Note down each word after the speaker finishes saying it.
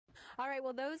All right,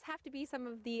 well, those have to be some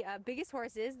of the biggest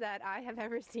horses that I have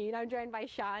ever seen. I'm joined by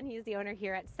Sean. He's the owner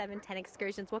here at 710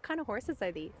 Excursions. What kind of horses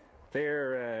are these?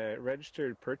 They're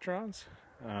registered Percherons.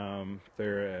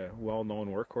 They're a well-known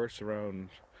workhorse around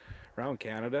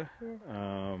Canada.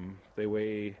 Yeah. They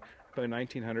weigh about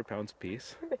 1,900 pounds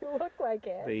apiece. They look like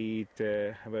it. They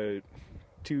eat about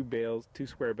two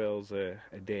square bales a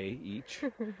day each,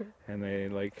 and they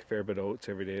like a fair bit of oats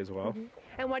every day as well.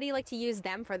 And what do you like to use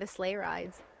them for the sleigh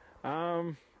rides?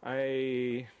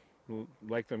 I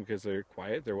like them because they're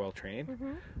quiet, they're well trained.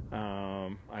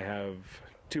 I have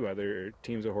two other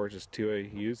teams of horses too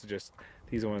I use. Just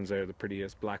these ones are the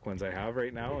prettiest black ones I have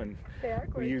right now, and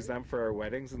we use them for our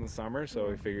weddings in the summer, so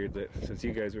we figured that since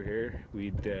you guys were here,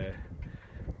 we'd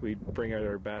bring out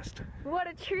our best. What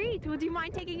a treat! Would you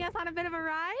mind taking us on a bit of a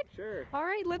ride? Sure. All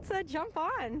right, let's jump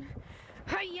on.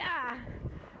 Hiya!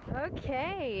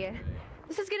 Okay.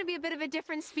 This is going to be a bit of a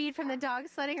different speed from the dog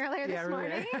sledding earlier this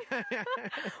morning.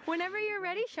 Whenever you're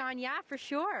ready, Sean. Yeah, for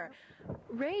sure.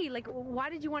 Ray, like, why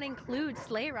did you want to include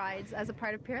sleigh rides as a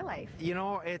part of Pure Life? You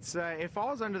know, it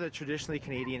falls under the traditionally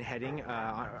Canadian heading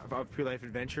of Pure Life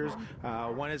Adventures.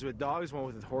 One is with dogs, one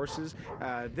with horses.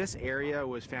 This area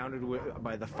was founded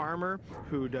by the farmer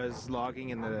who does logging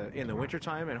in the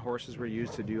wintertime, and horses were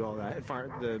used to do all that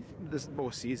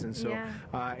both seasons. So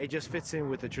it just fits in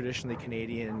with the traditionally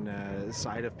Canadian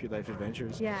side of Pure Life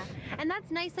Adventures. Yeah, and that's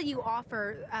nice that you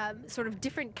offer sort of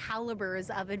different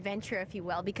calibers of adventure, if you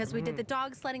will, because we did the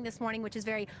dog sledding this morning, which is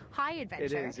very high adventure.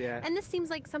 It is, yeah. And this seems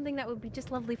like something that would be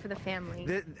just lovely for the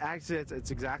family. Actually,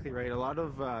 it's exactly right. A lot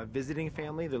of visiting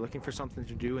family, they're looking for something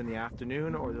to do in the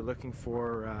afternoon, or they're looking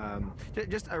for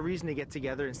just a reason to get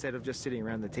together instead of just sitting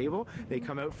around the table. They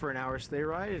come out for an hour sleigh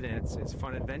ride, and it's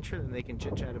fun adventure, and they can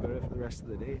chit-chat about it for the rest of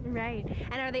the day. Right.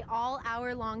 And are they all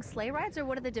hour-long sleigh rides, or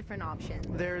what are the different options?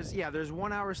 There's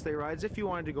 1 hour sleigh rides. If you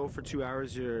wanted to go for 2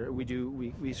 hours,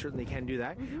 we certainly can do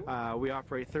that. We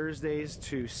operate Thursdays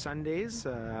to Sundays,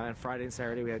 and Friday and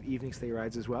Saturday we have evening sleigh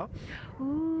rides as well.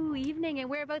 Ooh, evening. And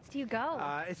whereabouts do you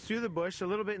go? It's through the bush, a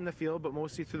little bit in the field, but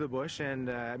mostly through the bush, and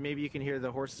maybe you can hear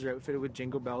the horses are outfitted with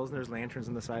jingle bells, and there's lanterns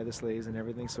on the side of the sleighs and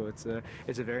everything, so it's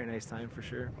a very nice time for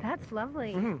sure. That's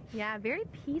lovely. Yeah, very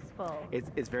peaceful.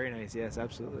 It's very nice, yes,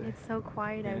 absolutely. It's so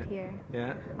quiet out here.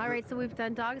 Yeah. All right, so we've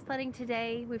done dog sledding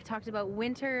today. We've talked about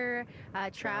winter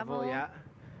travel. Yeah.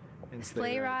 And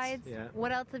sleigh rides. Yeah.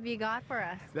 What else have you got for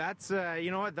us? That's you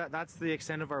know what, that's the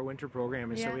extent of our winter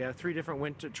program. And so we have 3 different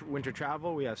winter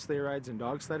travel. We have sleigh rides and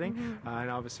dog sledding, and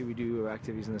obviously we do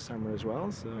activities in the summer as well.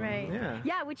 So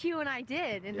yeah, which you and I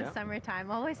did in the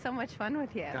summertime. Always so much fun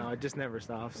with you. No, it just never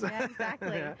stops. Yeah,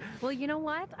 exactly. Well, you know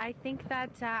what? I think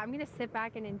that I'm gonna sit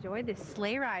back and enjoy this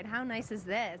sleigh ride. How nice is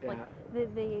this? Like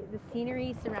the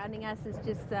scenery surrounding us is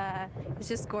just it's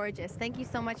just gorgeous. Thank you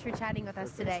so much for chatting with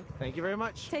us today. Thank you very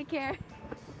much. Take care.